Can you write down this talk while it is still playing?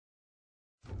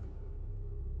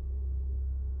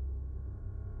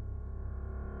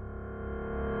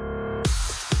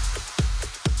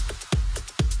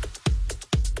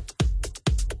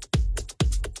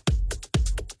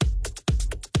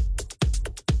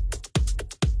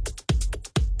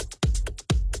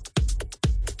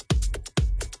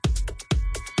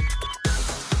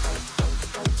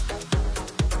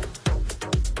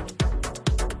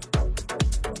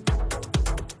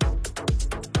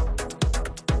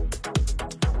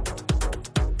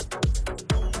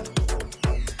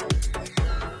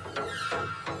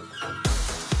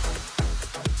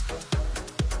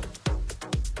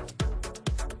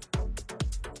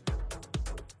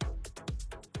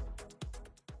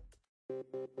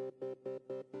Hey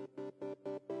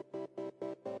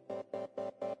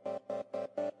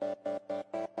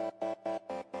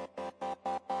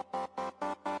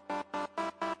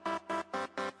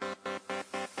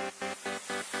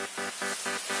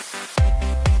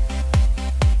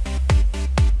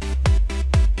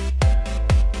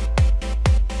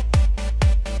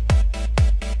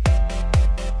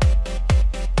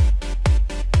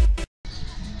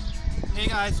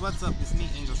guys, what's up? It's me,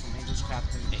 Angel from Angel's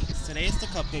Craft in Vegas. Today is the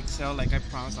cupcake sale, like I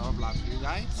promised I would vlog for you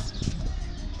guys.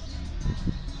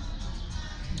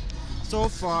 So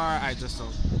far, I just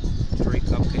sold 3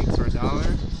 cupcakes for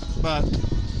 $1, but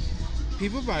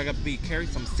people probably gotta be carrying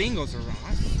some singles around.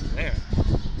 I swear,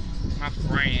 my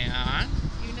friend.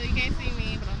 Even though you can't see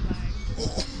me, but I'm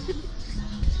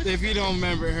like. If you don't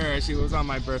remember her, she was on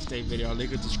my birthday video. I'll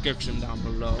link a description down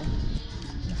below.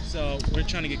 So we're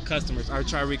trying to get customers. I'll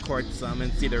try to record some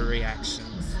and see their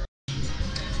reactions.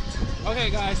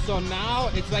 Okay guys, so now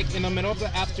it's like in the middle of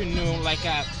the afternoon, like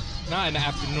at, not in the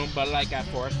afternoon, but like at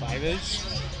 4 or 5-ish.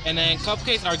 And then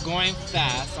cupcakes are going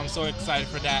fast. I'm so excited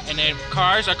for that. And then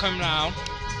cars are coming down.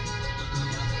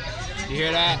 You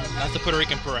hear that? That's the Puerto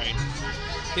Rican parade.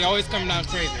 They always come down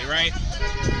crazy, right?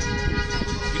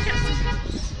 You can't see it.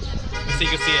 Let's see,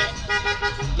 you can see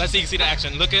it. Let's see, you can see the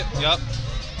action. Look it, yup.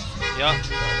 Yup.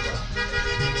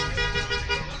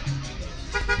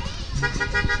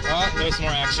 Oh, there's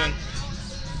more action.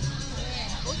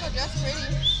 Oh, your dress pretty.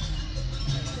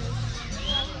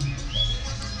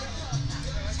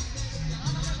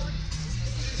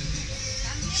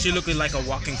 She looking like a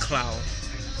walking cloud.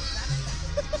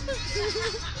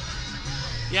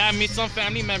 Yeah, I meet some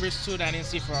family members too that I didn't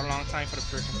see for a long time for the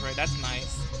Puerto parade. That's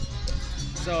nice.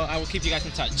 So I will keep you guys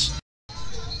in touch.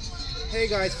 Hey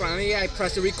guys, finally I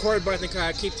pressed the record button because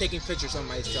I keep taking pictures of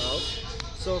myself.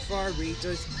 So far we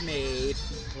just made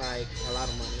like a lot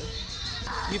of money.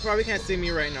 You probably can't see me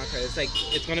right now because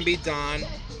it's gonna be done.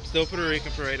 Still Puerto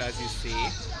Rican parade as you see.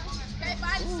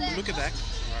 Ooh, look at that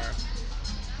car.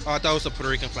 Oh, I thought it was a Puerto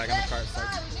Rican flag on the car.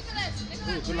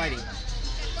 Ooh, good lighting.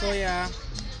 So yeah.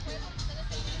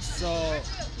 So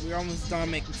we're almost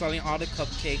done selling all the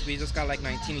cupcakes. We just got like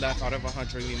 19 left out of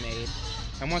 100 we made.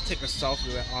 I'm gonna take a selfie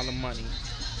with all the money.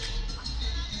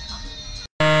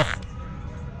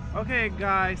 Okay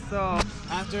guys, so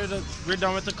after we're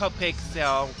done with the cupcake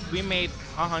sale, we made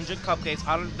 100 cupcakes.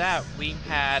 Out of that, we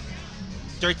had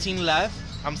 13 left.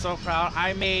 I'm so proud.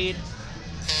 I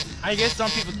guess some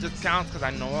people discount because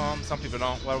I know them, some people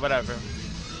don't, well, whatever.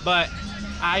 But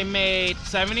I made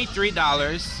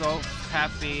 $73, so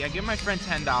happy. I give my friend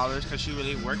 $10 because she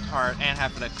really worked hard, and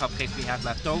half of the cupcakes we have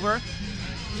left over.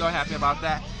 So happy about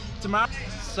that. Tomorrow,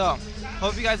 so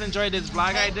hope you guys enjoyed this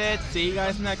vlog I did. See you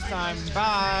guys next time.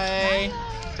 Bye.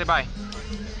 Say bye.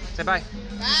 Say bye.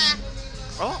 Bye.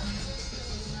 Oh.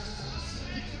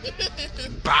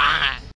 Bye.